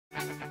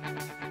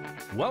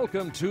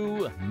Welcome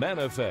to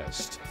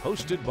Manifest,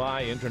 hosted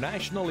by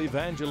international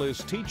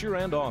evangelist, teacher,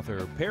 and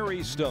author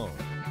Perry Stone.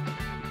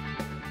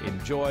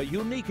 Enjoy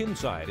unique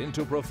insight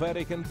into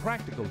prophetic and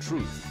practical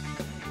truth.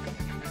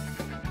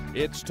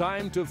 It's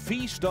time to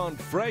feast on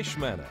fresh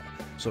manna,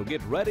 so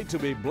get ready to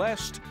be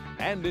blessed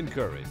and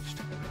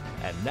encouraged.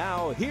 And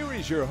now, here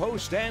is your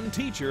host and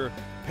teacher,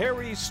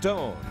 Perry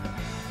Stone.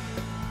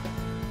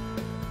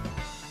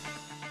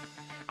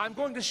 I'm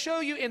going to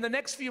show you in the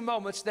next few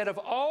moments that of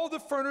all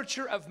the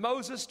furniture of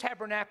Moses'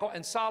 tabernacle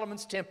and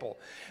Solomon's temple,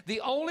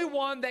 the only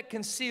one that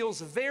conceals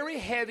very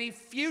heavy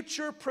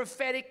future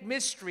prophetic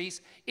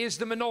mysteries is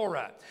the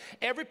menorah.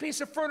 Every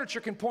piece of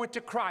furniture can point to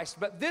Christ,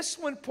 but this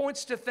one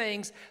points to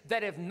things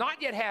that have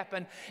not yet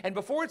happened. And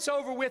before it's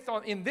over with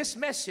in this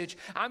message,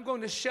 I'm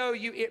going to show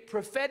you it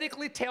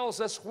prophetically tells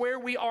us where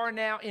we are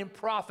now in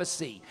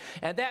prophecy.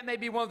 And that may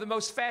be one of the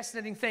most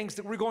fascinating things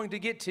that we're going to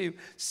get to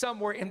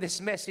somewhere in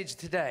this message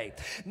today.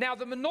 Now,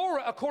 the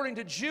menorah, according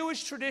to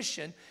Jewish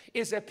tradition,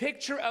 is a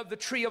picture of the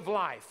tree of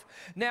life.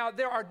 Now,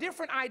 there are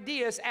different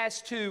ideas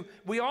as to,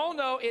 we all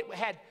know it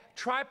had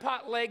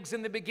tripod legs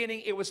in the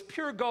beginning. It was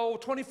pure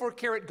gold,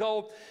 24-karat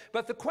gold.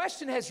 But the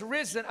question has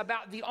risen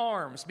about the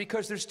arms,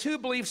 because there's two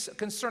beliefs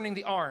concerning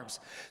the arms.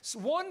 So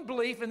one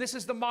belief, and this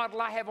is the model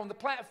I have on the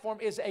platform,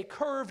 is a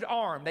curved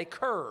arm. They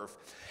curve.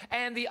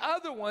 And the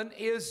other one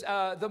is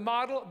the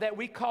model that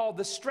we call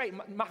the straight.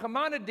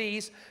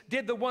 Maimonides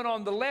did the one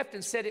on the left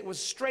and said it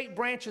was straight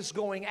branches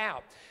going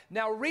out.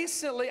 Now,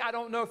 recently, I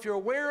don't know if you're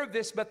aware of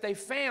this, but they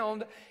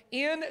found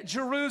in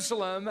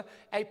Jerusalem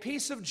a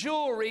piece of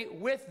jewelry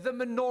with the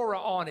menorah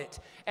on it.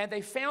 And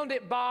they found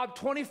it, Bob,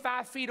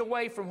 25 feet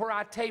away from where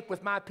I tape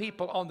with my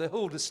people on the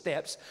Hulda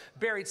steps,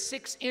 buried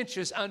 6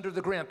 inches under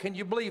the ground. Can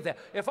you believe that?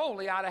 If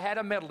only I'd have had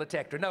a metal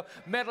detector. No,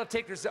 metal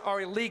detectors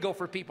are illegal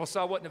for people, so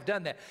I wouldn't have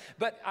done that.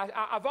 But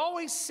I've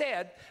always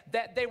said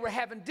that they were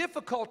having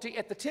difficulty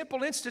at the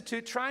Temple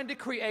Institute trying to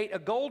create a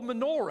gold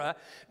menorah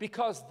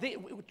because the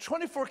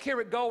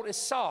 24-karat gold is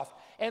soft,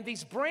 and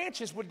these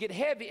branches would get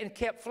heavy and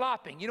kept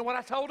flopping. You know what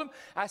I told them?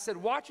 I said,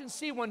 watch and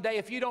see one day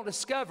if you don't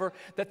discover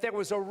that there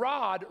was a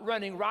rod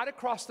running right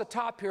across the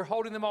top here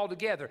holding them all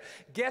together.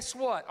 Guess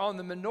what? On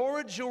the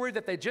menorah jewelry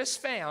that they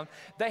just found,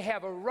 they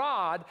have a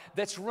rod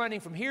that's running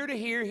from here to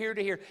here, here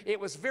to here. It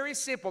was very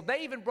simple.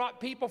 They even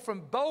brought people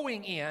from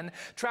Boeing in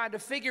trying to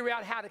figure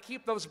out how to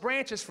keep those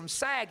branches from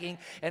sagging,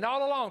 and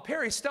all along,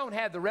 Perry Stone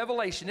had the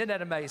revelation. Isn't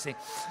that amazing?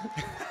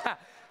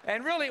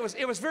 And really,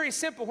 it was very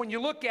simple when you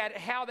look at it,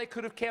 how they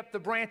could have kept the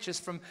branches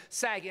from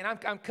sagging.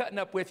 I'm cutting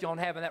up with you on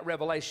having that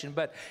revelation,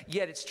 but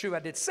yet it's true, I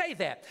did say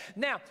that.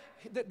 Now,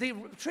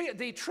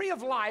 the tree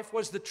of life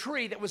was the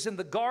tree that was in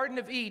the Garden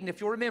of Eden,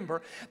 if you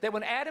remember, that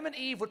when Adam and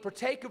Eve would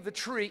partake of the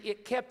tree,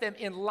 it kept them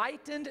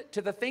enlightened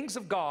to the things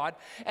of God,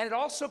 and it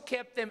also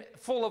kept them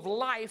full of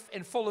life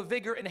and full of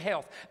vigor and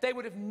health. They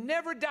would have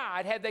never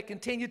died had they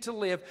continued to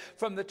live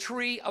from the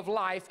tree of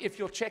life, if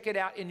you'll check it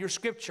out in your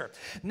scripture.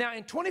 Now,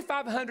 in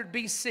 2500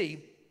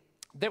 BC,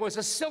 there was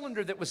a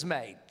cylinder that was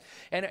made,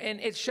 and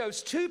it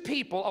shows 2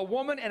 people, a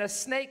woman and a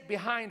snake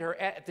behind her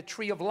at the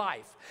tree of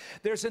life.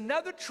 There's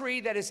another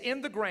tree that is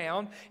in the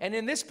ground, and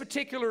in this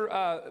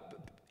particular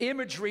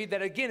imagery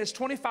that again is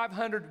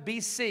 2500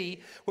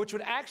 BC, which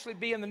would actually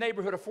be in the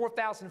neighborhood of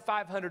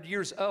 4,500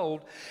 years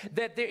old,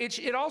 that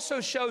it also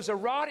shows a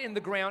rod in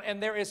the ground,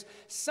 and there is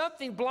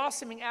something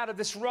blossoming out of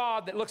this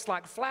rod that looks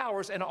like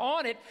flowers, and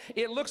on it,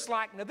 it looks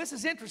like, now this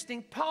is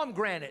interesting,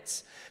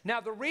 pomegranates.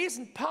 Now the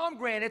reason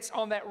pomegranates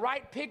on that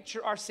right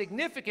picture are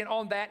significant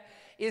on that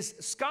is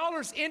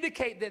scholars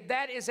indicate that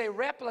that is a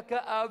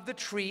replica of the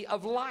tree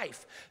of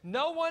life.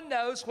 No one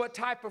knows what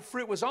type of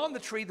fruit was on the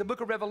tree. The book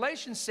of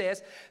Revelation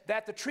says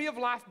that the tree of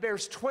life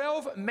bears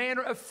 12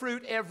 manner of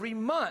fruit every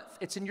month.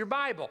 It's in your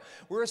Bible.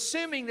 We're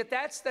assuming that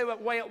that's the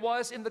way it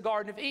was in the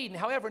Garden of Eden.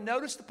 However,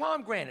 notice the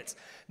pomegranates.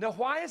 Now,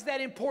 why is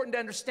that important to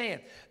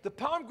understand? The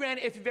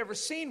pomegranate, if you've ever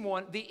seen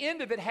one, the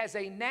end of it has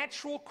a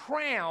natural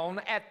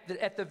crown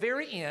at the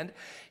very end.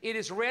 It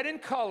is red in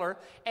color,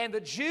 and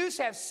the Jews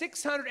have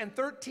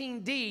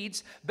 613 deeds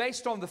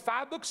based on the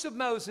 5 books of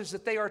Moses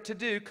that they are to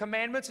do,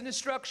 commandments and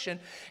instruction.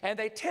 And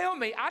they tell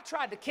me, I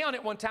tried to count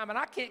it one time, and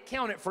I can't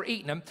count it for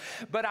eating them,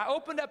 but I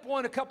opened up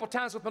one a couple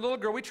times with my little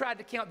girl. We tried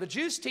to count. The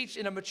Jews teach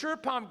in a mature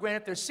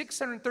pomegranate, there's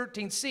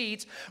 613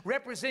 seeds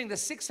representing the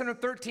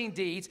 613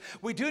 deeds.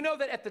 We do know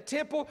that at the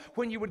temple,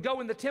 when you would go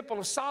in the temple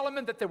of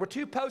Solomon, that there were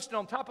 2 posts, and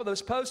on top of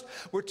those posts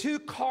were 2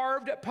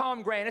 carved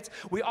pomegranates.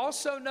 We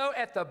also know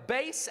at the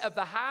base of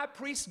the high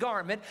priest's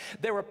garment,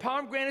 there were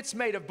pomegranates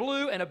made of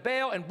blue and a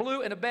bell and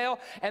blue and a bell,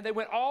 and they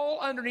went all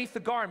underneath the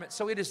garment.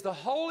 So it is the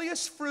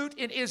holiest fruit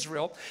in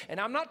Israel. And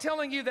I'm not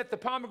telling you that the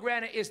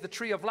pomegranate is the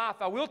tree of life.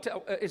 I will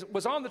tell, it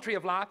was on the tree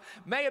of life,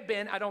 may have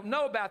been, I don't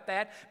know about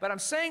that, but I'm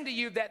saying to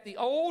you that the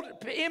old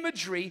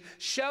imagery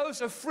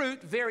shows a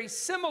fruit very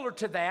similar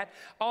to that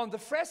on the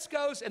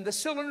frescoes and the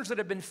cylinders that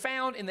have been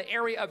found in the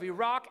area of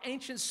Iraq,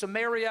 ancient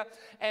Samaria,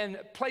 and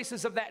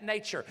places of that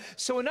nature.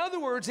 So in other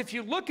words, if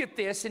you look at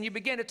this and you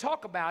begin to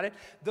talk about it,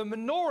 the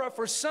menorah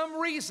for some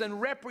reason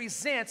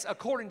represents,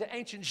 according to to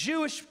ancient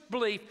Jewish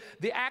belief,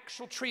 the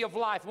actual tree of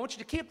life. I want you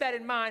to keep that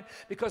in mind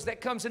because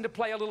that comes into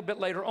play a little bit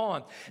later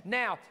on.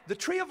 Now, the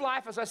tree of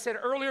life, as I said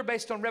earlier,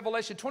 based on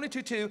Revelation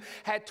 22:2,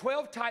 had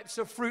 12 types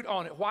of fruit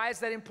on it. Why is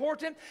that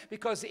important?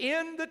 Because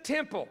in the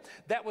temple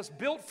that was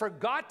built for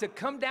God to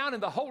come down in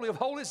the Holy of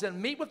Holies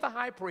and meet with the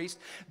high priest,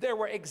 there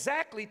were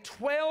exactly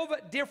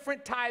 12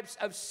 different types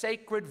of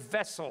sacred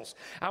vessels.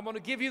 I'm going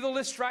to give you the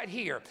list right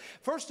here.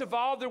 First of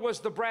all, there was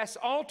the brass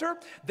altar,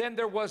 then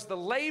there was the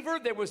laver,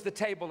 there was the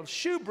table of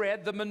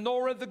shewbread, the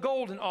menorah, the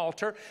golden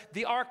altar,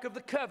 the Ark of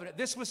the Covenant.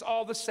 This was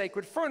all the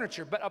sacred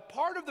furniture. But a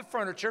part of the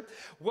furniture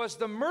was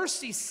the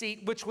mercy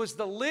seat, which was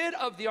the lid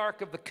of the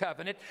Ark of the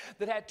Covenant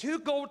that had 2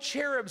 gold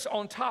cherubs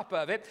on top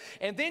of it.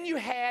 And then you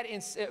had,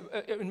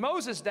 in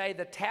Moses' day,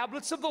 the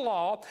tablets of the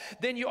law.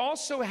 Then you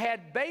also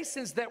had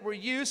basins that were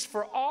used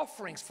for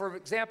offerings. For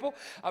example,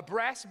 a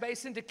brass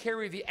basin to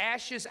carry the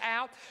ashes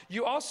out.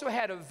 You also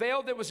had a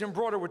veil that was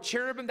embroidered with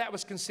cherubim that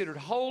was considered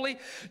holy.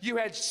 You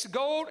had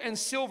gold and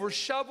silver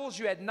shovels.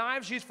 You had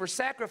knives used for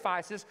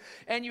sacrifices.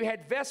 And you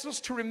had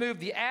vessels to remove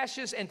the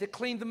ashes and to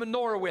clean the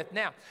menorah with.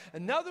 Now,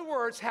 in other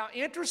words, how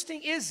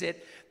interesting is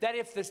it that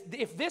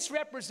if this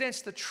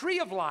represents the tree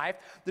of life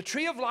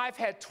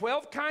had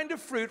 12 kind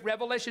of fruit,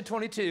 Revelation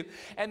 22,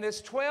 and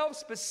there's 12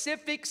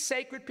 specific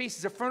sacred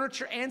pieces of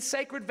furniture and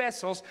sacred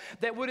vessels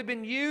that would have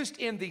been used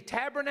in the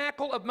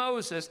tabernacle of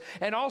Moses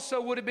and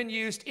also would have been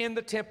used in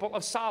the temple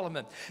of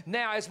Solomon.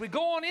 Now, as we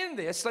go on in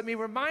this, let me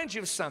remind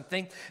you of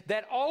something,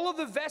 that all of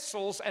the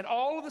vessels and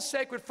all of the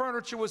sacred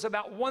furniture was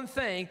about one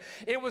thing.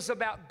 It was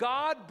about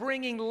God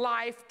bringing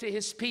life to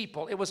his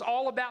people. It was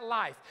all about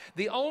life.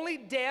 The only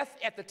death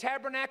at the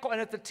tabernacle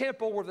and at the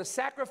temple were the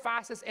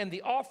sacrifices and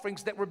the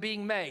offerings that were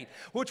being made,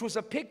 which was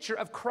a picture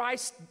of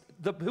Christ,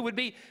 who would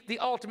be the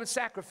ultimate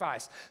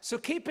sacrifice. So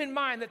keep in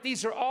mind that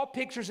these are all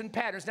pictures and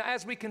patterns. Now,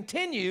 as we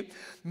continue,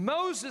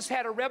 Moses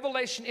had a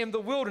revelation in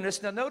the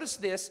wilderness. Now, notice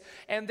this,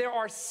 and there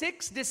are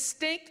 6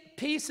 distinct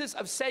pieces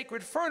of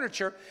sacred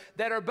furniture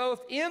that are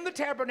both in the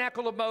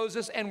tabernacle of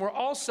Moses and were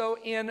also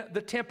in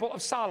the temple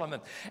of Solomon.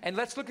 And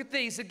let's look at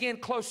these again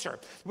closer.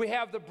 We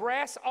have the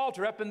brass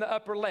altar up in the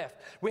upper left.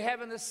 We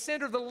have in the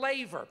center the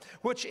laver,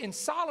 which in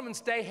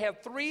Solomon's day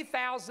had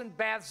 3,000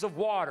 baths of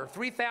water.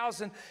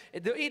 3,000.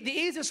 The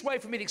easiest way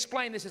for me to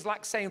explain this is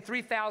like saying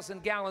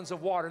 3,000 gallons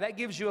of water. That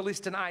gives you at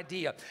least an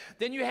idea.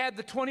 Then you had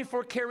the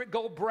 24-karat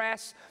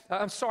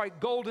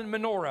golden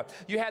menorah.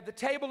 You had the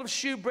table of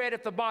shewbread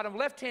at the bottom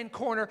left-hand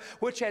corner,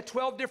 which had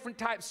 12 different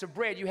types of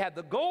bread. You had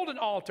the golden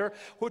altar,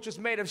 which was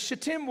made of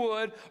shittim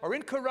wood, or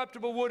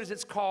incorruptible wood as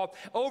it's called,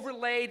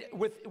 overlaid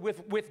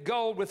with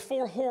gold with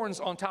 4 horns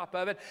on top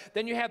of it.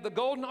 Then you had the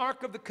golden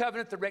Ark of the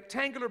Covenant, the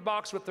rectangular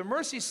box with the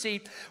mercy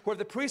seat, where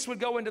the priest would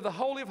go into the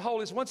Holy of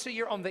Holies once a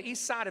year on the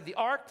east side of the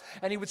ark,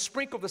 and he would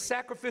sprinkle the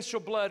sacrificial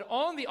blood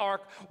on the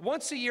ark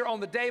once a year on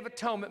the Day of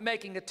Atonement,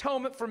 making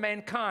atonement for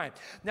mankind.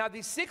 Now,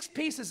 these 6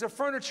 pieces of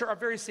furniture are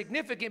very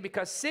significant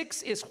because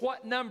 6 is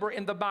what number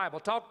in the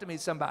Bible? Talk to me,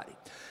 somebody.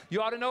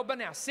 You ought to know by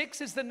now.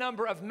 6 is the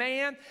number of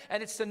man,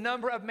 and it's the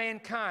number of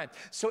mankind.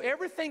 So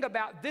everything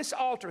about this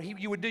altar,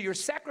 you would do your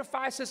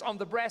sacrifices on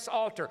the brass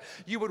altar.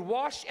 You would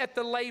wash at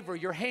the laver,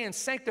 your hands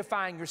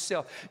sanctifying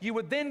yourself. You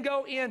would then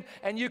go in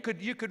and you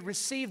could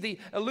receive the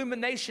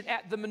illumination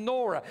at the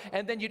menorah,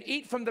 and then you'd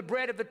eat from the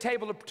bread of the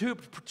table of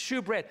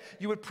shewbread.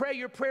 You would pray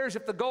your prayers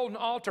at the golden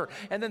altar,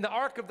 and then the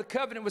Ark of the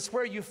Covenant was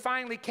where you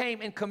finally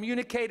came and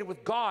communicated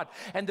with God,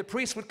 and the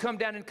priest would come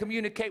down and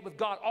communicate with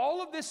God.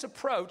 All of this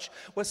approach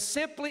was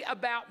simply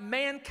about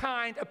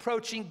mankind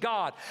approaching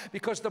God,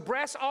 because the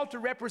brass altar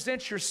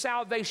represents your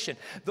salvation.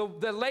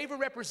 The laver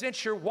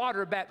represents your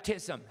water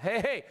baptism.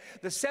 Hey,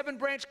 the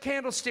 7-branch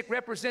candlestick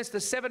represents the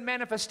 7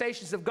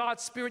 manifestations of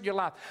God's Spirit in your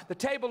life. The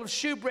table of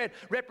shewbread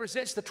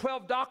represents the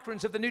 12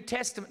 doctrines of the New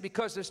Testament,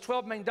 because there's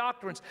 12 main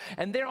doctrines.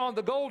 And there on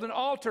the golden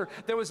altar,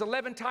 there was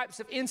 11 types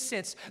of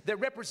incense that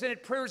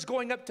represented prayers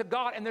going up to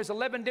God, and there's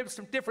 11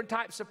 different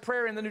types of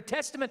prayer in the New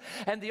Testament.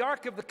 And the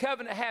Ark of the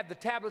Covenant had the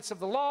tablets of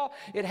the law,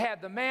 it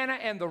had the manna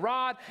and the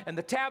rod, and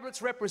the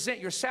tablets represent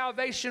your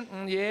salvation.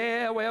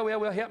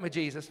 Well, help me,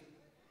 Jesus.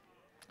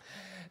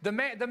 The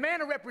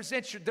manna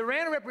represents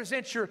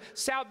your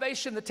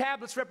salvation. The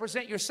tablets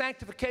represent your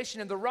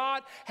sanctification, and the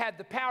rod had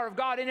the power of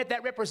God in it.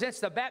 That represents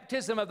the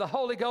baptism of the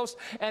Holy Ghost,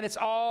 and it's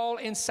all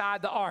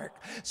inside the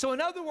ark. So in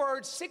other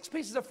words, 6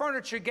 pieces of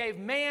furniture gave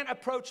man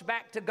approach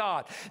back to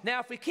God. Now,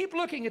 if we keep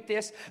looking at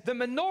this, the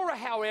menorah,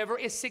 however,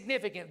 is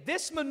significant.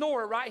 This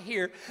menorah right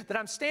here that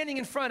I'm standing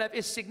in front of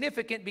is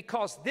significant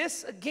because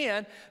this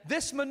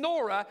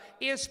menorah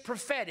is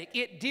prophetic.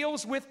 It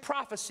deals with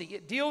prophecy.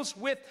 It deals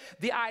with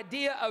the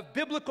idea of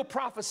biblical biblical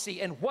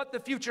prophecy and what the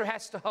future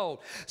has to hold.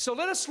 So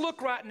let us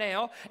look right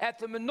now at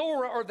the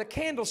menorah or the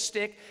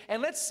candlestick,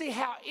 and let's see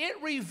how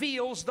it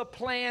reveals the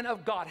plan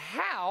of God.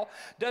 How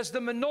does the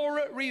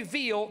menorah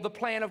reveal the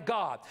plan of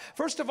God?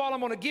 First of all, I'm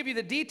going to give you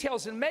the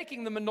details in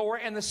making the menorah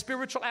and the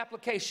spiritual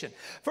application.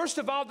 First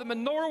of all, the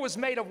menorah was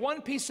made of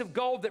one piece of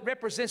gold that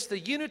represents the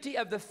unity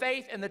of the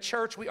faith and the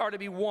church. We are to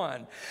be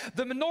one.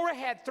 The menorah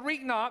had 3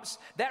 knobs.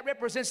 That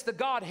represents the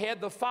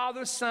Godhead, the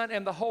Father, Son,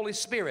 and the Holy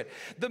Spirit.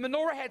 The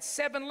menorah had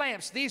 7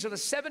 lamps. These are the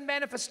 7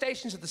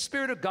 manifestations of the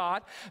Spirit of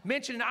God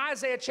mentioned in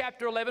Isaiah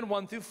chapter 11,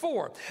 1 through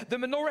 4. The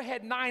menorah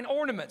had 9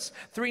 ornaments,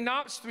 3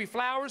 knobs, 3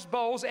 flowers,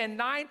 bowls, and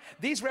 9.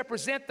 These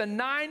represent the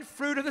 9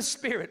 fruit of the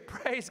Spirit.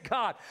 Praise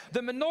God.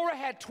 The menorah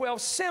had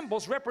 12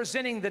 symbols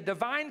representing the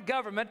divine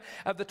government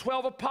of the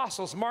 12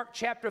 apostles. Mark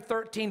chapter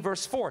 13,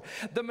 verse 4.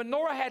 The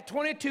menorah had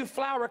 22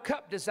 flower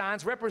cup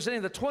designs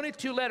representing the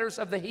 22 letters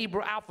of the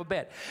Hebrew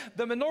alphabet.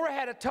 The menorah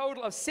had a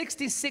total of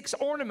 66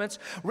 ornaments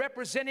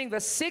representing the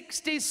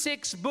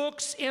 66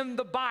 books in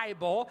the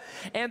Bible.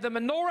 And the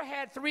menorah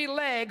had 3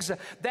 legs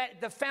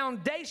that the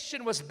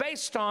foundation was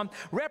based on,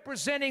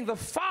 representing the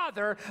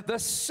Father, the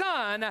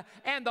Son,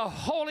 and the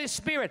Holy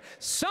Spirit.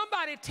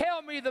 Somebody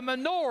tell me the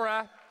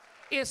menorah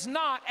is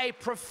not a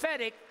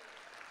prophetic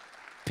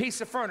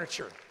piece of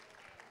furniture.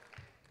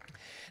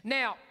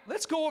 Now,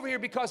 let's go over here,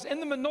 because in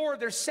the menorah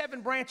there's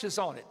 7 branches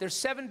on it. There's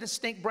 7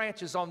 distinct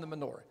branches on the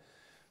menorah.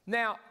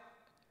 Now,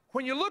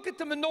 when you look at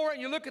the menorah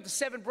and you look at the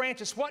 7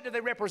 branches, what do they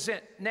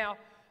represent? Now,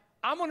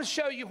 I'm going to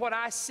show you what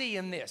I see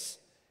in this.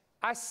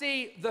 I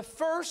see the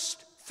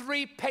first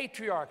 3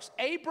 patriarchs,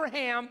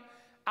 Abraham,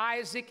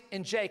 Isaac,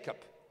 and Jacob.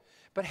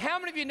 But how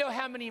many of you know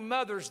how many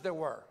mothers there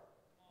were?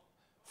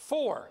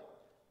 4.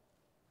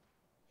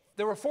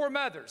 There were 4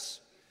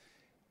 mothers.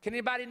 Can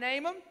anybody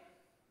name them?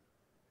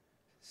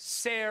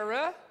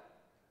 Sarah.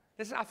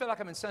 Listen, I feel like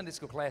I'm in Sunday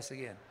school class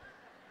again.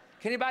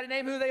 Can anybody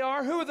name who they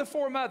are? Who are the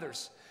 4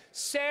 mothers?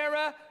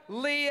 Sarah,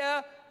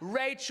 Leah,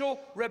 Rachel,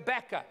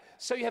 Rebecca.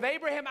 So you have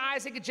Abraham,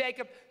 Isaac, and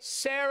Jacob,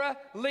 Sarah,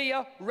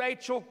 Leah,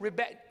 Rachel,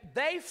 Rebecca.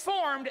 They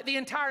formed the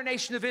entire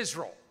nation of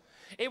Israel.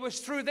 It was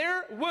through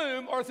their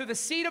womb, or through the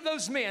seed of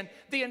those men,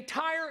 the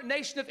entire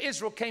nation of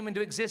Israel came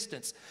into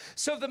existence.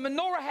 So the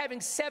menorah,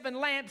 having 7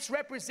 lamps,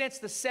 represents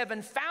the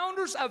 7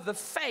 founders of the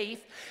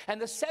faith,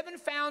 and the 7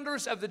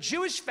 founders of the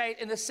Jewish faith,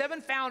 and the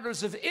 7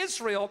 founders of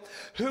Israel,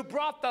 who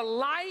brought the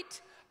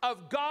light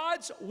of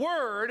God's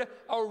word,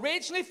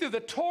 originally through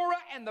the Torah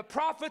and the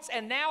prophets,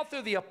 and now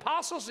through the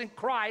apostles in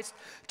Christ,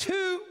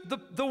 to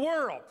the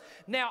world.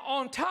 Now,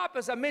 on top,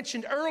 as I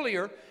mentioned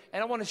earlier,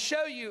 and I want to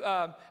show you,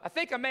 I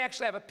think I may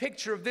actually have a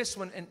picture of this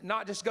one, and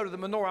not just go to the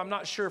menorah. I'm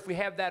not sure if we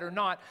have that or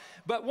not.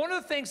 But one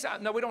of the things,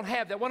 no, we don't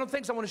have that. One of the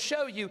things I want to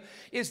show you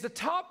is the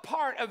top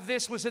part of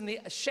this was in the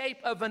shape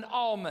of an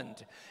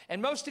almond.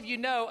 And most of you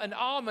know an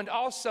almond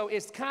also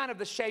is kind of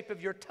the shape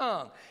of your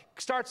tongue.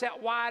 Starts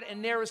out wide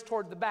and narrows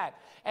toward the back.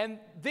 And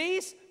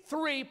these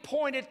 3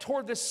 pointed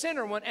toward the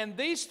center one, and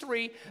these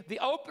 3, the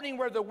opening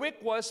where the wick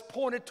was,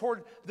 pointed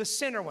toward the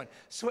center one.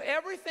 So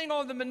everything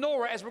on the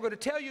menorah, as we're going to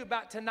tell you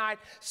about tonight,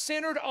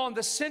 centered on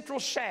the central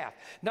shaft.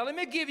 Now let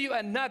me give you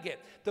a nugget.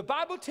 The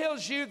Bible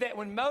tells you that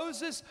when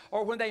Moses,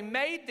 or when they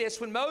made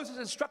this, when Moses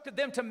instructed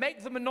them to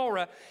make the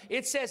menorah,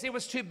 it says it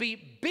was to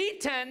be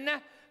beaten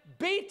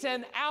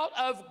out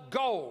of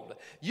gold.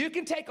 You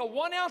can take a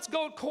 1-ounce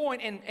gold coin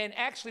and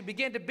actually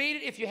begin to beat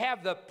it if you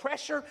have the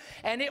pressure,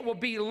 and it will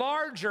be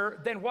larger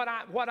than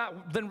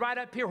than right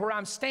up here where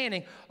I'm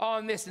standing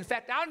on this. In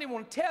fact, I don't even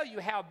want to tell you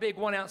how big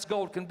 1-ounce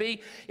gold can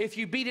be if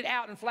you beat it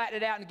out and flatten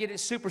it out and get it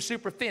super,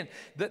 super thin.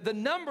 The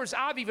numbers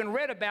I've even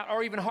read about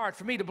are even hard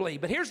for me to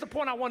believe. But here's the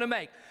point I want to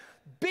make.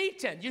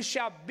 Beaten, you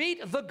shall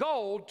beat the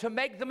gold to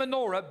make the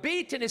menorah.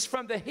 Beaten is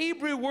from the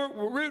Hebrew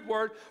root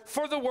word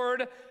for the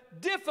word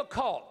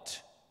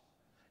difficult.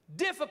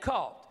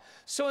 Difficult.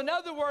 So in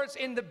other words,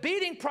 in the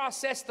beating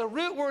process, the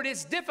root word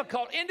is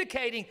difficult,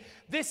 indicating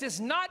this is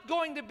not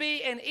going to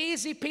be an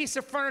easy piece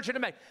of furniture to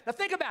make. Now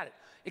think about it.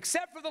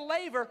 Except for the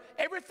laver,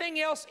 everything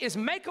else is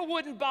make a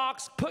wooden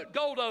box, put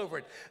gold over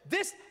it.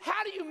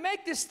 How do you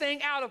make this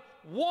thing out of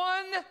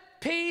one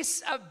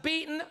piece of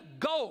beaten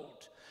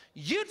gold?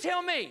 You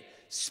tell me.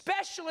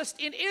 Specialists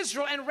in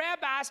Israel and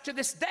rabbis to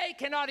this day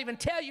cannot even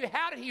tell you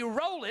how did he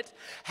roll it,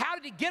 how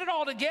did he get it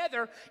all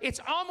together. It's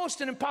almost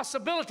an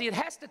impossibility. It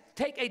has to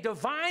take a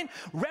divine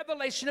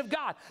revelation of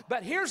God.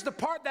 But here's the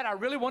part that I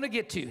really want to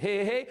get to.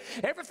 Hey,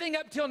 everything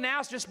up till now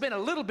has just been a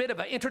little bit of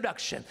an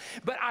introduction.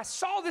 But I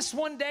saw this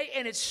one day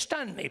and it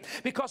stunned me,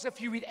 because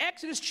if you read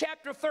Exodus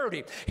chapter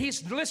 30,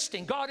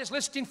 God is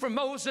listing for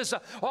Moses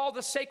all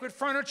the sacred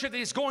furniture that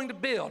he's going to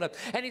build.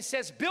 And he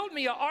says, build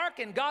me an ark,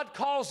 and God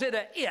calls it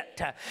a it.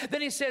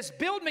 Then he says,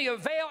 build me a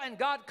veil, and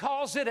God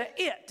calls it a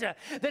it.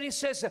 Then he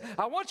says,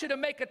 I want you to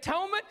make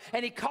atonement,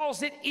 and he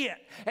calls it it.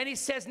 And he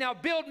says, now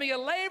build me a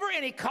laver,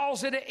 and he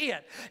calls it a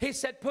it. He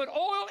said, put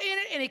oil in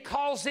it, and he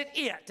calls it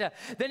it.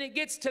 Then he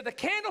gets to the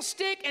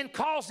candlestick and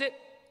calls it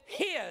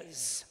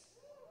his.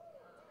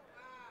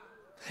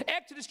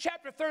 Exodus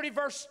chapter 30,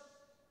 verse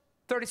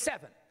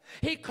 37.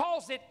 He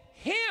calls it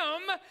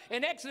him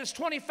in Exodus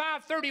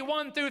 25,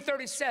 31 through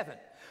 37.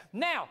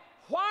 Now,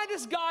 why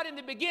does God in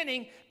the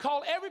beginning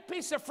call every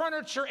piece of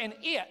furniture an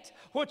it,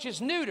 which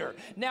is neuter?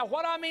 Now,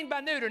 what I mean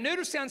by neuter,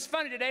 neuter sounds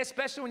funny today,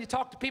 especially when you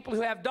talk to people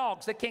who have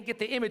dogs. They can't get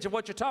the image of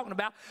what you're talking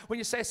about when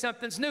you say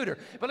something's neuter.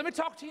 But let me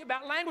talk to you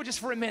about languages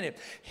for a minute.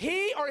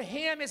 He or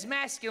him is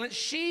masculine,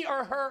 she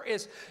or her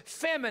is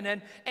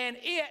feminine, and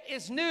it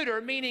is neuter,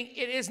 meaning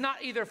it is not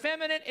either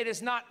feminine, it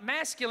is not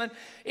masculine.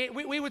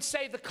 We would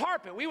say the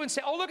carpet. We wouldn't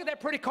say, oh, look at that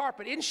pretty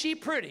carpet. Isn't she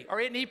pretty? Or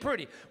isn't he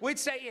pretty? We'd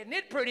say, isn't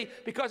it pretty?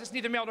 Because it's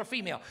neither male nor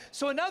female.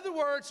 So in other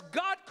words,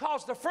 God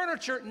calls the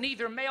furniture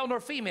neither male nor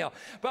female.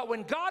 But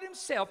when God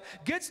himself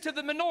gets to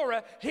the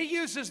menorah, he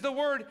uses the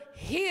word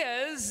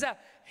his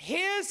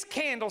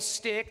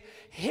candlestick,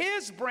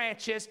 his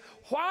branches.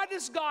 Why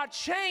does God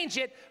change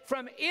it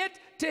from it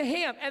to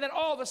him? And then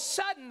all of a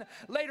sudden,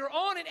 later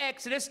on in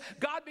Exodus,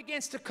 God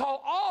begins to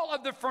call all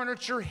of the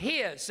furniture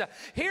his.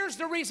 Here's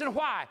the reason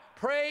why.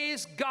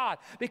 Praise God.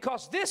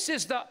 Because this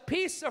is the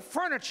piece of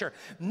furniture.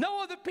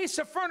 No other piece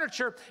of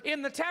furniture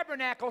in the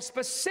tabernacle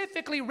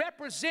specifically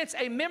represents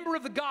a member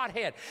of the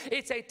Godhead.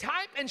 It's a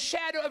type and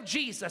shadow of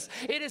Jesus.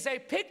 It is a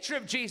picture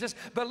of Jesus.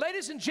 But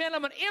ladies and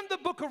gentlemen, in the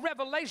book of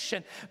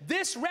Revelation,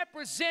 this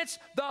represents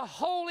the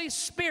Holy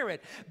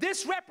Spirit.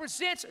 This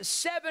represents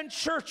 7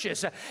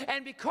 churches.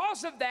 And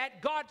because of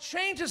that, God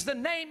changes the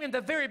name in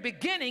the very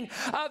beginning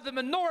of the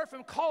menorah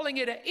from calling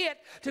it a it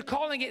to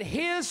calling it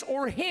his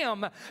or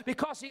him,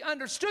 because he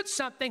understood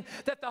something,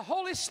 that the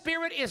Holy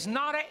Spirit is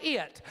not a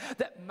it.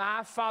 That,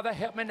 my Father,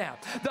 help me now.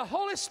 The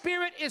Holy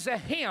Spirit is a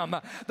him.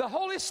 The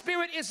Holy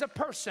Spirit is a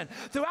person.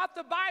 Throughout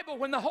the Bible,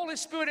 when the Holy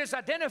Spirit is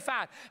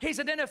identified, he's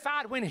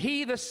identified when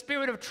he, the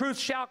Spirit of truth,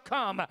 shall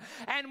come,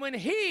 and when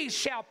he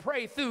shall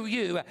pray through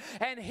you,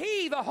 and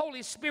he, the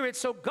Holy Spirit.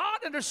 So God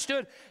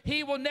understood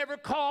he will never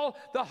call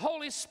the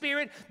Holy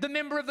Spirit, the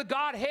member of the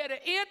Godhead, a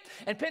it.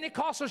 And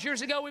Pentecostals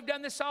years ago, we've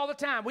done this all the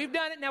time. We've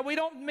done it. Now, we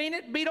don't mean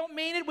it. We don't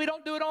mean it. We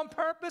don't do it on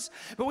purpose.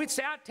 But we'd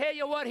say, I tell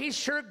you what, he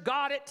sure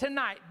got it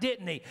tonight,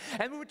 didn't he?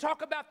 And we would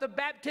talk about the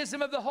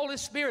baptism of the Holy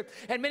Spirit.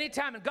 And many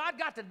times, and God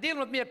got to dealing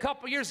with me a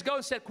couple years ago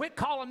and said, quit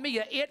calling me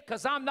a it,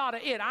 because I'm not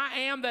a it. I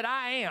am that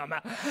I am.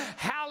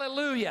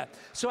 Hallelujah.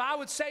 So I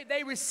would say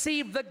they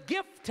received the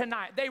gift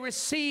tonight. They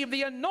received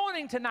the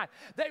anointing tonight.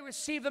 They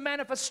received the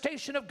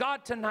manifestation of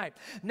God tonight.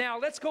 Now,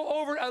 let's go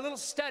over a little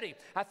study.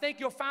 I think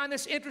you'll find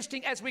this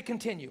interesting as we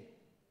continue.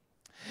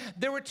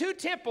 There were 2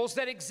 temples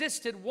that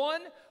existed.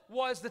 One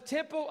was the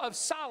Temple of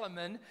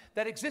Solomon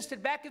that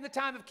existed back in the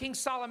time of King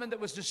Solomon that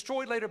was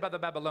destroyed later by the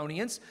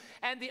Babylonians.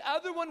 And the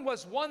other one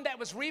was one that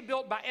was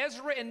rebuilt by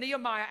Ezra and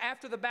Nehemiah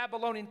after the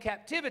Babylonian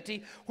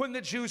captivity when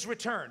the Jews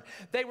returned.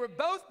 They were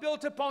both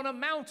built upon a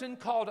mountain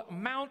called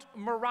Mount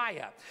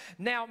Moriah.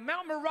 Now,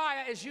 Mount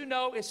Moriah, as you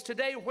know, is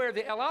today where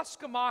the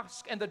Al-Aqsa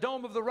Mosque and the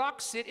Dome of the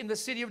Rock sit in the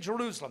city of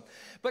Jerusalem.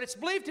 But it's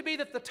believed to be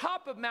that the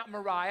top of Mount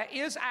Moriah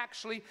is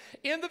actually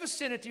in the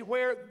vicinity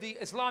where the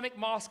Islamic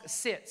mosque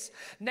sits.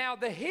 Now,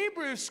 the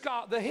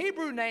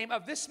Hebrew name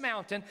of this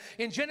mountain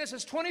in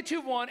Genesis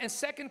 22:1 and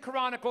 2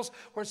 Chronicles,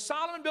 where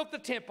Solomon built the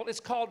temple,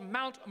 is called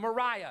Mount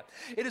Moriah.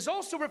 It is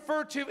also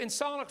referred to in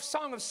Song of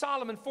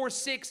Solomon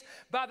 4:6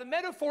 by the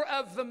metaphor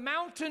of the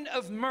mountain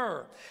of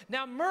myrrh.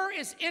 Now, myrrh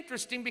is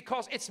interesting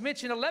because it's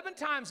mentioned 11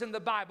 times in the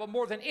Bible,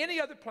 more than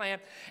any other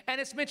plant, and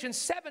it's mentioned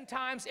 7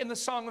 times in the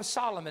Song of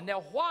Solomon.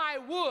 Now, why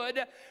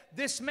would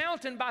this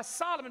mountain by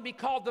Solomon be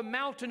called the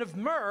mountain of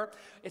myrrh?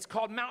 It's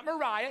called Mount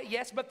Moriah,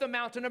 yes, but the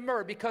mountain of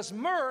myrrh, because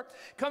myrrh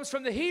comes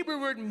from the Hebrew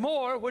word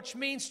mor, which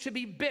means to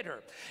be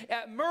bitter.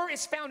 Myrrh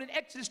is found in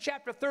Exodus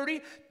chapter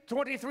 30,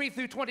 23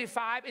 through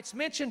 25. It's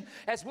mentioned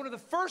as one of the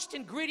first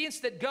ingredients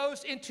that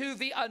goes into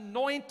the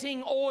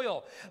anointing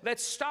oil.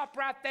 Let's stop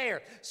right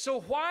there.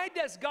 So why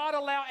does God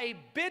allow a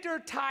bitter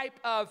type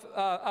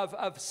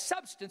of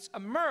substance, a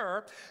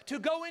myrrh, to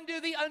go into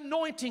the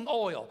anointing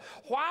oil?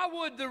 Why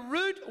would the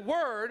root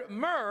word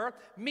myrrh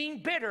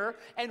mean bitter,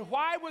 and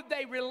why would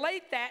they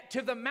relate that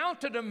to the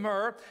mountain of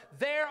myrrh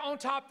there on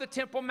top of the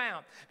Temple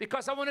Mount?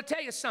 Because I want to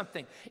tell you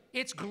something.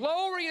 It's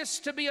glorious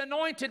to be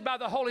anointed by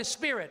the Holy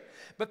Spirit,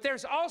 but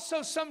there's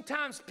also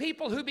sometimes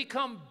people who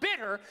become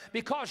bitter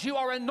because you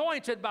are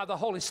anointed by the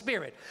Holy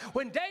Spirit.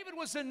 When David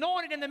was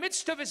anointed in the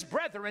midst of his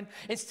brethren,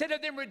 instead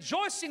of them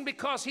rejoicing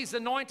because he's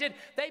anointed,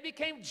 they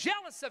became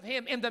jealous of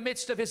him in the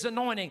midst of his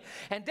anointing.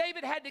 And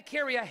David had to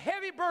carry a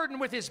heavy burden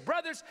with his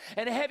brothers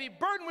and a heavy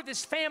burden with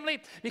his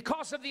family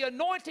because of the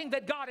anointing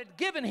that God had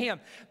given him.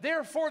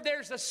 Therefore,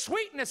 there's a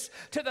sweetness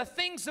to the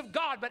things of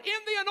God. But in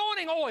the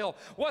anointing oil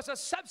was a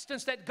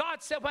substance that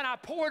God said, when I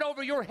pour it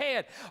over your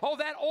head, oh,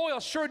 that oil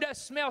sure does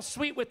smell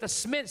sweet sweet with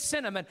the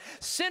cinnamon.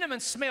 Cinnamon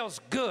smells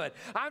good.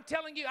 I'm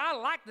telling you, I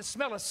like the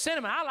smell of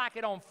cinnamon. I like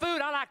it on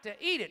food. I like to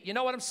eat it. You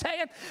know what I'm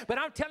saying? But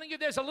I'm telling you,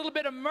 there's a little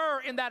bit of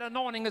myrrh in that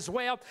anointing as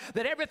well,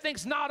 that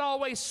everything's not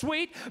always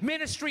sweet.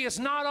 Ministry is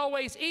not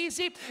always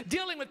easy.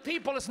 Dealing with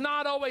people is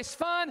not always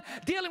fun.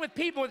 Dealing with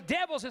people with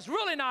devils is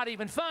really not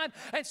even fun.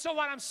 And so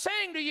what I'm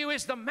saying to you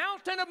is the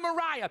mountain of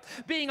Moriah,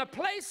 being a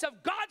place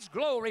of God's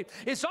glory,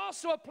 is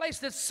also a place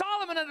that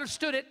Solomon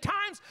understood. At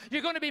times,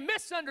 you're going to be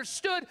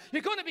misunderstood.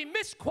 You're going to be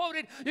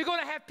misquoted. You're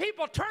going to have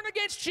people turn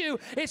against you.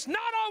 It's not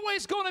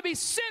always going to be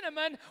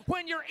cinnamon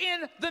when you're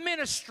in the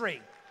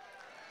ministry.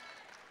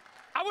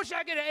 I wish I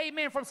could get an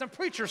amen from some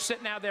preachers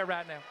sitting out there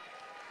right now.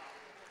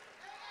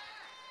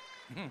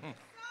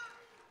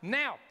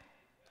 Now,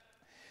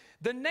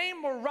 the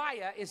name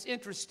Moriah is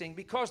interesting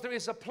because there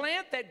is a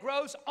plant that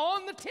grows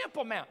on the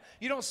Temple Mount.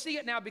 You don't see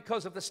it now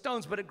because of the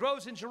stones, but it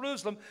grows in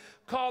Jerusalem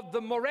called the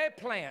Menorah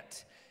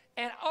plant.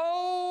 And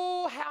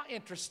oh, how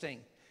interesting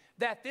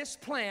that this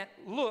plant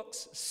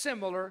looks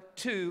similar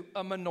to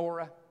a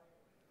menorah.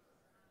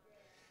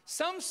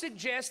 Some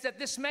suggest that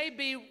this may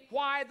be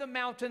why the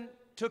mountain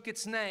took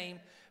its name,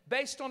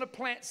 based on a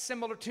plant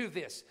similar to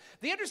this.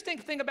 The interesting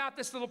thing about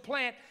this little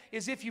plant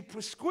is if you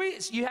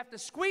squeeze, you have to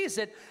squeeze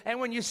it, and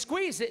when you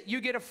squeeze it,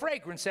 you get a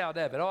fragrance out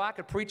of it. Oh, I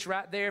could preach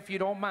right there if you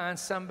don't mind,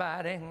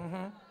 somebody.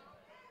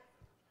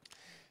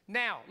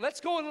 Now, let's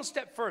go a little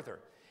step further.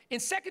 In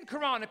 2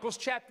 Chronicles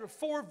chapter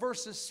 4,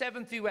 verses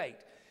 7 through 8,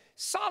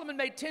 Solomon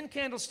made 10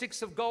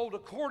 candlesticks of gold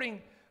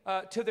according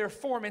to their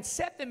form and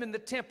set them in the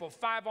temple,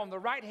 5 on the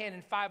right hand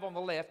and 5 on the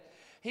left.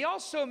 He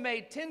also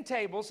made 10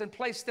 tables and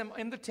placed them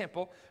in the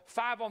temple,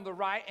 5 on the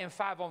right and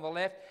 5 on the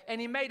left, and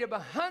he made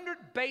 100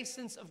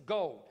 basins of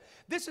gold.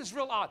 This is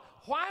real odd.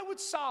 Why would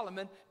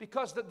Solomon?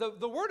 Because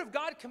the word of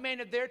God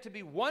commanded there to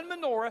be one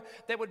menorah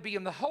that would be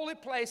in the holy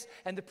place,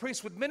 and the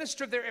priest would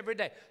minister there every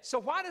day. So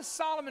why does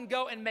Solomon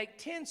go and make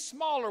 10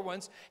 smaller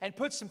ones and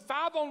put some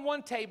 5 on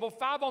one table,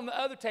 5 on the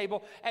other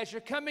table as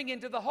you're coming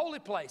into the holy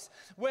place?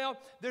 Well,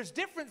 there's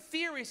different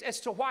theories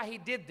as to why he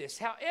did this.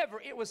 However,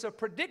 it was a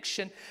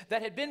prediction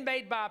that had been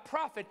made by a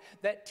prophet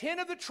that 10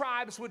 of the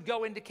tribes would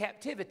go into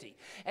captivity.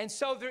 And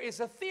so there is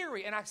a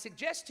theory, and I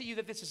suggest to you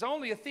that this is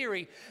only a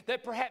theory,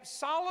 that perhaps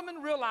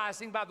Solomon,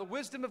 realizing by the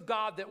wisdom of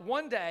God that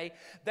one day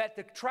that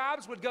the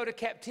tribes would go to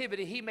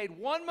captivity, he made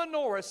one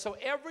menorah so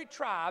every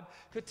tribe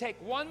could take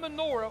one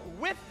menorah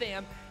with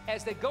them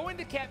as they go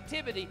into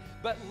captivity,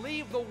 but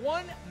leave the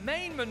one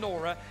main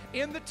menorah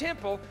in the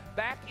temple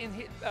back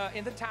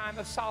in the time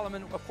of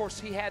Solomon. Of course,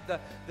 he had the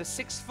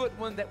 6-foot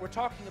one that we're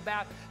talking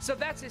about. So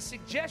that's a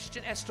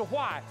suggestion as to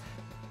why.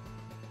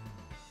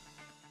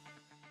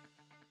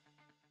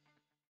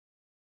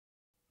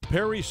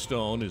 Perry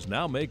Stone is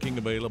now making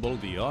available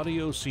the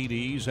audio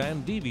CDs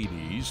and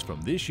DVDs from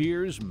this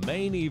year's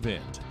main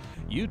event.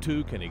 You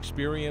too can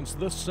experience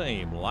the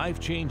same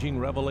life-changing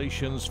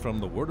revelations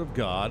from the Word of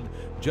God,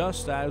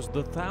 just as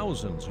the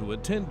thousands who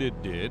attended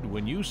did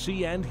when you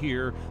see and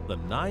hear the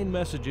 9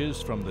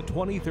 messages from the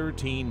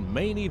 2013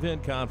 main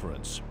event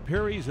conference.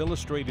 Perry's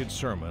illustrated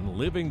sermon,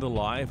 Living the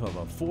Life of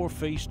a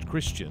Four-Faced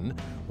Christian,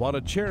 What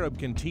a Cherub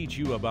Can Teach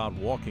You About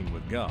Walking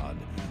with God,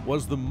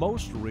 was the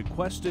most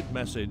requested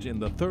message in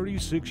the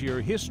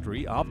 36-year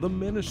history of the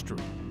ministry.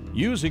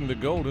 Using the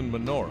golden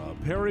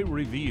menorah, Perry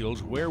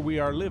reveals where we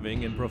are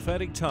living in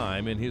prophetic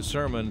time in his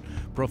sermon,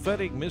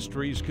 Prophetic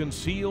Mysteries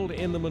Concealed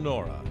in the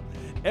Menorah.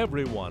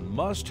 Everyone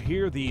must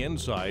hear the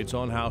insights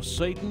on how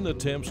Satan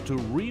attempts to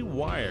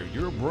rewire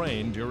your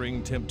brain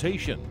during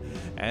temptation,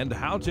 and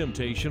how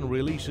temptation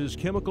releases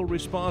chemical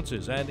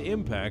responses and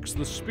impacts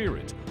the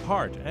spirit,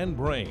 heart, and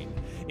brain.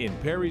 In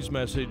Perry's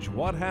message,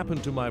 What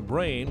Happened to My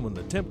Brain When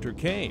the Tempter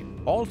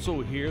Came?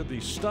 Also hear the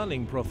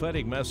stunning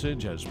prophetic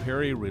message as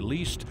Perry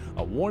released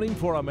a warning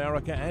for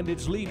America and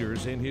its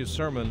leaders in his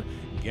sermon,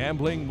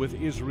 Gambling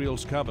with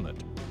Israel's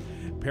Covenant.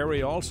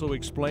 Perry also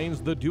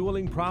explains the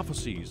dueling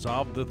prophecies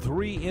of the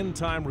 3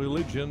 end-time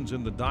religions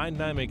in the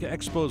dynamic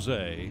expose,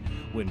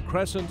 When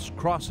Crescents,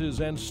 Crosses,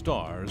 and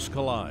Stars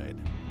Collide.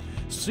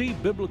 See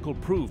biblical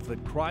proof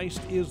that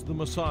Christ is the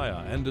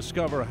Messiah and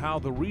discover how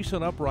the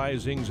recent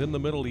uprisings in the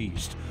Middle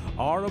East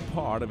are a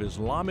part of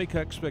Islamic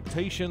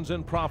expectations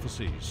and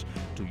prophecies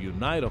to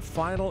unite a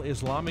final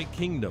Islamic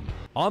kingdom.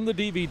 On the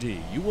DVD,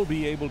 you will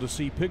be able to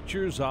see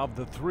pictures of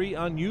the 3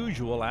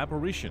 unusual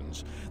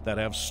apparitions that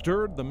have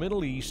stirred the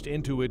Middle East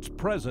into its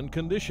present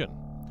condition.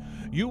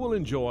 You will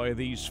enjoy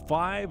these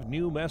 5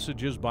 new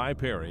messages by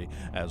Perry,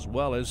 as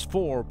well as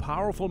 4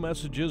 powerful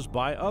messages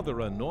by other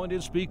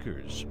anointed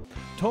speakers.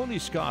 Tony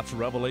Scott's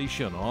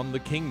revelation on the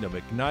kingdom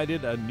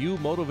ignited a new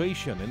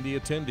motivation in the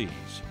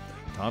attendees.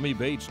 Tommy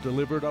Bates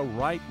delivered a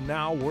right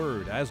now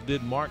word, as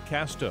did Mark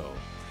Casto.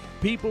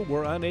 People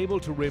were unable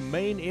to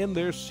remain in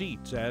their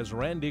seats as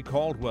Randy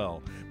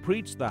Caldwell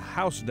preached the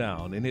house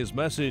down in his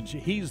message,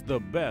 He's the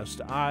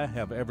Best I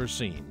Have Ever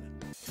Seen.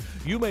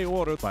 You may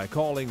order by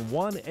calling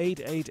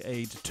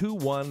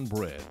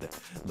 1-888-21-BREAD.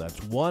 That's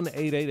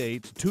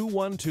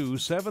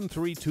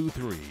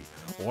 1-888-212-7323.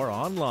 or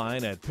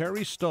online at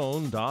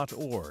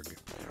perrystone.org.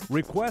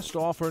 Request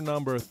offer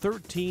number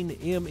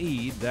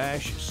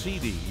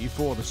 13ME-CD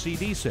for the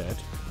CD set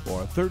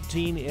or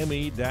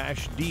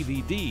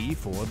 13ME-DVD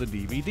for the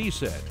DVD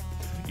set.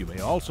 You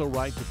may also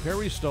write to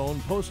Perry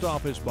Stone, Post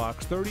Office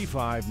Box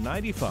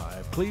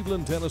 3595,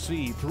 Cleveland,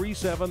 Tennessee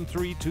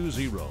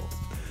 37320.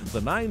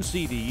 The 9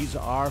 CDs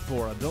are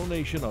for a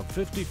donation of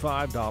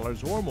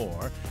 $55 or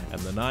more,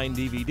 and the 9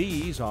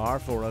 DVDs are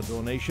for a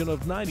donation of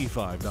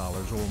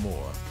 $95 or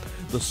more.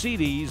 The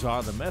CDs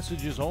are the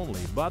messages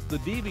only, but the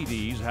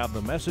DVDs have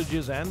the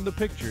messages and the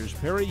pictures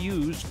Perry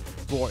used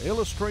for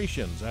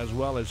illustrations as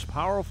well as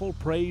powerful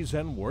praise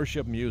and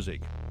worship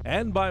music.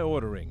 And by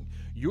ordering,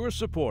 your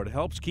support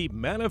helps keep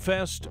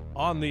Manifest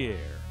on the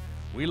air.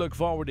 We look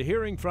forward to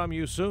hearing from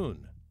you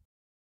soon.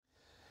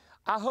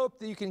 I hope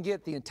that you can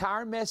get the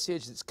entire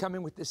message that's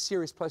coming with this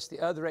series, plus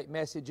the other 8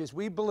 messages.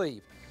 We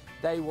believe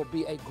they will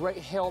be a great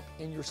help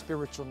in your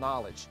spiritual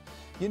knowledge.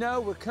 You know,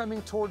 we're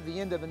coming toward the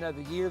end of another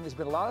year, and there's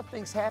been a lot of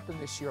things happen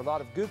this year, a lot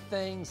of good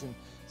things, and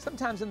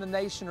sometimes in the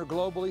nation or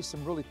globally,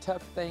 some really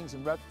tough things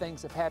and rough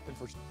things have happened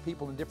for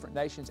people in different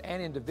nations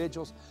and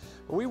individuals.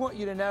 But we want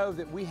you to know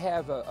that we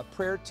have a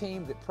prayer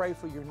team that pray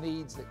for your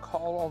needs, that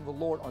call on the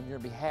Lord on your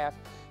behalf,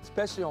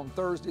 especially on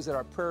Thursdays at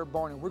our prayer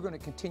barn, and we're going to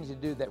continue to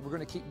do that. We're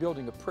going to keep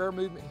building a prayer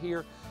movement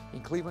here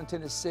in Cleveland,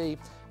 Tennessee,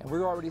 and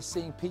we're already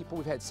seeing people.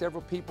 We've had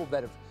several people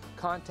that have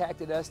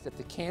contacted us that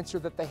the cancer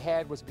that they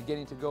had was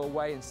beginning to go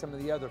away, and some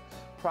of the other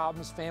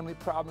problems, family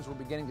problems, were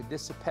beginning to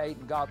dissipate,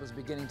 and God was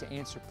beginning to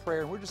answer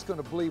prayer. And we're just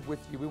going to believe with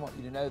you. We want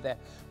you to know that.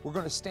 We're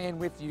going to stand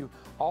with you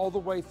all the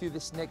way through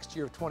this next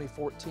year of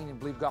 2014 and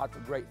believe God for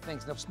great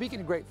things. Now,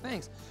 speaking of great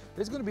things,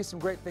 there's going to be some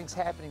great things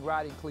happening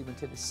right in Cleveland,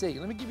 Tennessee.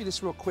 Let me give you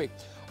this real quick.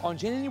 On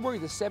January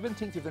the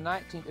 17th through the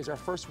 19th is our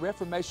first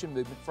Reformation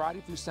movement,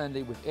 Friday through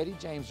Sunday, with Eddie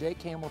James,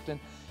 Jake Hamilton,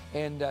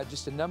 and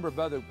just a number of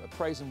other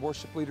praise and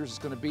worship leaders is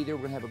going to be there.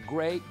 We're going to have a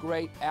great,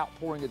 great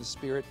outpouring of the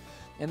Spirit.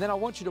 And then I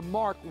want you to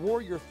mark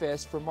Warrior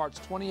Fest for March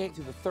 28th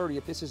through the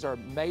 30th. This is our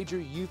major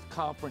youth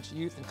conference,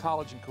 youth and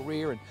college and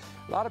career. And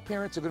a lot of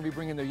parents are going to be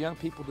bringing their young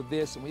people to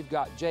this. And we've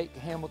got Jake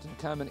Hamilton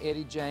coming,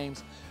 Eddie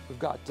James. We've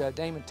got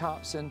Damon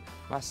Thompson,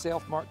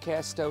 myself, Mark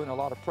Casto, and a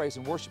lot of praise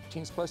and worship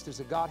teams. Plus,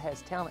 there's a God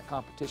Has Talent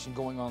competition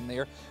going on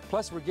there.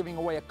 Plus, we're giving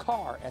away a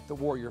car at the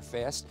Warrior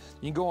Fest.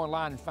 You can go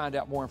online and find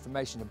out more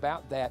information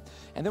about that.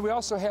 And then we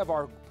also have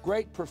our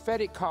great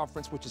Prophetic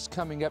Conference, which is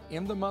coming up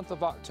in the month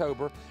of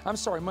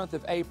month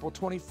of April,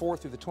 24th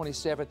through the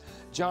 27th.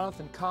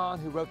 Jonathan Kahn,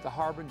 who wrote The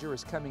Harbinger,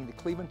 is coming to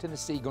Cleveland,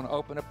 Tennessee, going to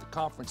open up the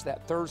conference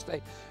that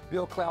Thursday.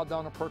 Bill Cloud,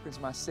 Donna Perkins,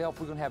 myself,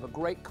 we're going to have a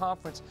great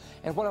conference.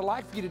 And what I'd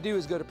like for you to do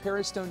is go to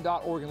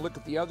perrystone.org and look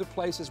at the other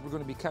places we're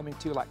going to be coming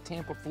to, like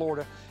Tampa,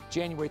 Florida,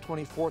 January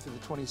 24th through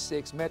the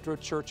 26th, Metro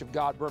Church of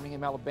God,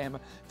 Birmingham, Alabama,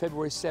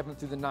 February 7th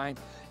through the 9th,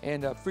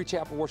 and Free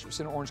Chapel Worship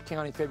Center, Orange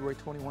County, February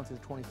 21 through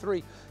the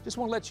 23. Just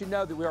want to let you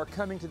know that we are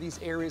coming to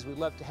these areas. We'd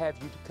love to have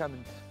you to come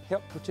and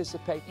help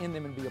participate in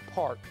them and be a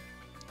part.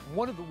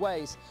 One of the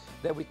ways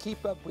that we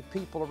keep up with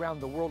people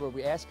around the world, or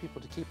we ask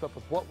people to keep up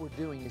with what we're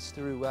doing, is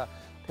through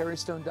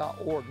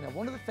perrystone.org. Now,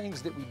 one of the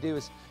things that we do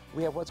is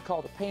we have what's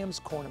called a Pam's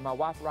Corner. My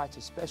wife writes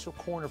a special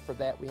corner for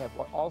that. We have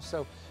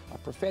also a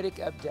prophetic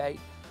update.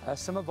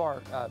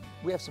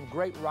 We have some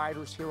great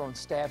writers here on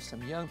staff,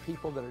 some young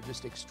people that are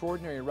just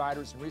extraordinary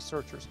writers and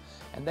researchers,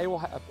 and they will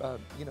have,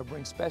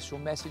 bring special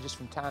messages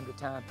from time to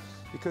time,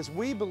 because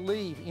we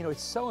believe,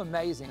 it's so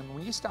amazing. I mean,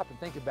 when you stop and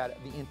think about it,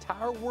 the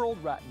entire world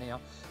right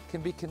now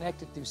can be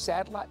connected through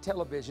satellite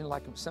television,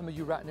 like some of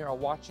you right now are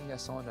watching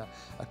us on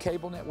a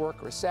cable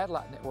network or a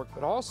satellite network,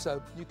 but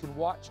also you can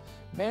watch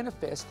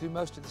Manifest through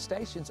most of the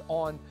stations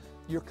on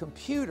your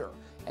computer.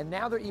 And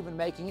now they're even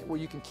making it where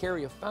you can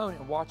carry a phone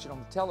and watch it on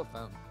the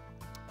telephone.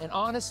 And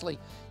honestly,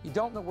 you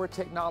don't know where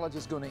technology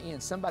is going to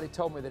end. Somebody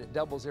told me that it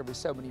doubles every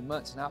so many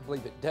months, and I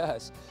believe it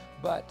does.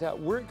 But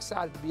we're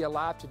excited to be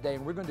alive today,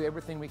 and we're going to do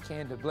everything we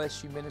can to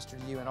bless you, minister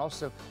to you, and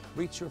also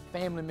reach your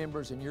family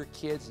members and your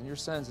kids and your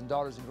sons and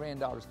daughters and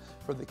granddaughters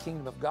for the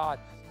kingdom of God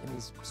in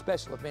these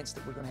special events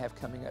that we're going to have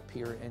coming up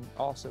here and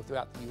also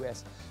throughout the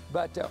U.S.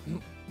 But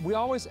we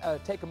always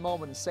take a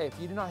moment and say, if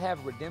you do not have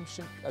a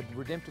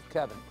redemptive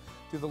covenant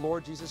through the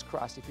Lord Jesus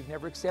Christ, if you've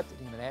never accepted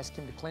Him and asked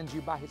Him to cleanse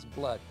you by His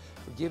blood,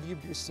 forgive you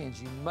of your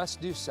sins, you must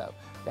do so.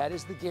 That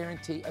is the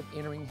guarantee of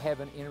entering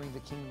heaven, entering the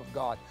kingdom of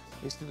God,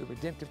 is through the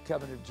redemptive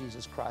covenant of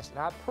Jesus Christ. And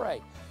I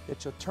pray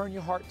that you'll turn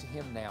your heart to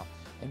Him now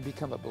and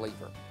become a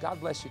believer. God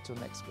bless you till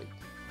next week.